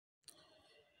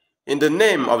In the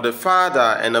name of the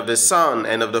Father, and of the Son,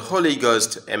 and of the Holy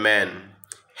Ghost. Amen.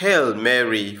 Hail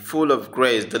Mary, full of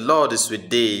grace, the Lord is with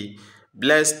thee.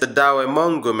 Blessed art thou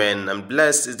among women, and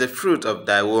blessed is the fruit of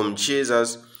thy womb,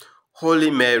 Jesus. Holy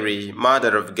Mary,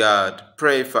 Mother of God,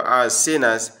 pray for us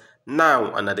sinners,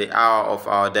 now and at the hour of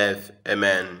our death.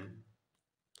 Amen.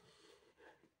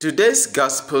 Today's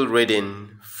Gospel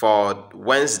reading for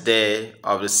Wednesday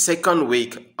of the second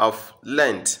week of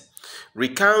Lent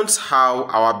recounts how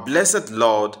our blessed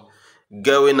Lord,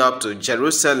 going up to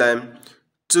Jerusalem,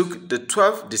 took the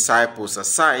 12 disciples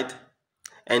aside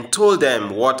and told them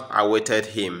what awaited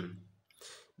him: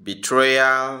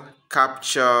 betrayal,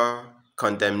 capture,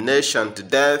 condemnation to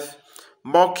death,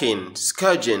 mocking,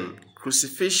 scourging,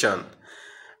 crucifixion,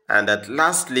 and that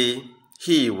lastly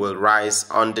he will rise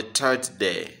on the third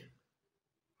day.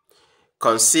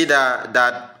 Consider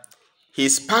that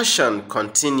his passion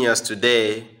continues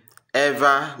today,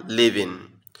 ever living,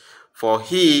 for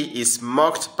he is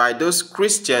mocked by those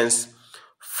Christians,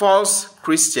 false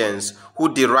Christians,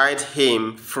 who deride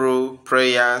him through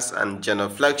prayers and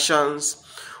genuflections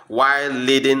while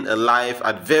leading a life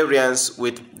at variance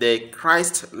with the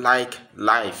Christ-like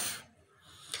life.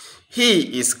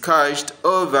 He is scourged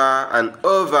over and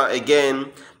over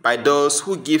again by those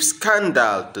who give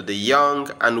scandal to the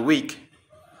young and weak.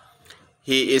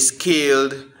 He is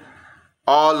killed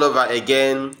all over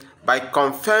again by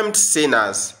confirmed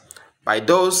sinners, by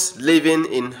those living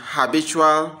in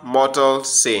habitual mortal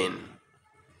sin.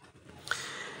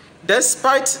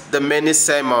 Despite the many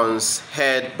sermons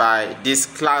heard by this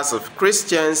class of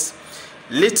Christians,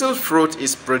 little fruit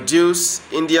is produced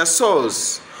in their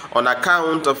souls on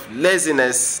account of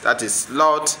laziness, that is,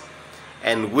 sloth,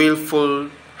 and willful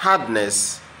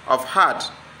hardness of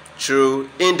heart through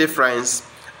indifference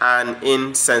and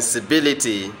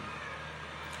insensibility.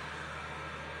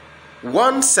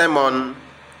 One sermon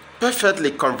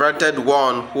perfectly converted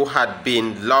one who had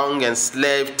been long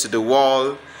enslaved to the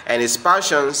world and its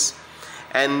passions,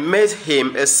 and made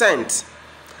him a saint,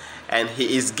 and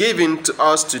he is given to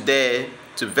us today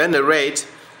to venerate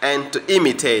and to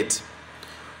imitate.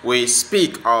 We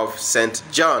speak of St.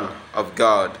 John of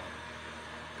God.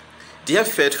 Dear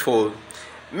faithful,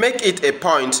 make it a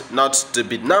point not to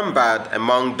be numbered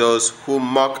among those who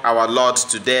mock our Lord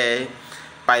today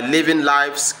by living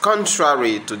lives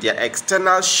contrary to their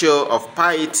external show of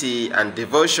piety and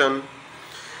devotion,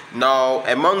 nor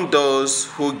among those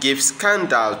who give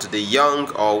scandal to the young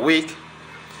or weak,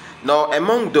 nor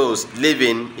among those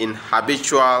living in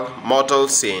habitual mortal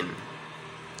sin.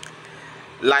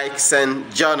 Like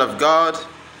St. John of God,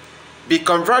 be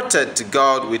converted to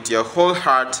God with your whole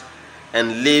heart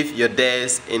and live your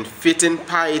days in fitting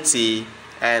piety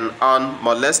and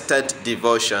unmolested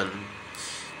devotion.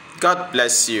 God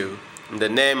bless you. In the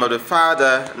name of the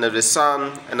Father, and of the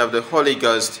Son, and of the Holy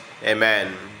Ghost.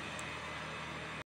 Amen.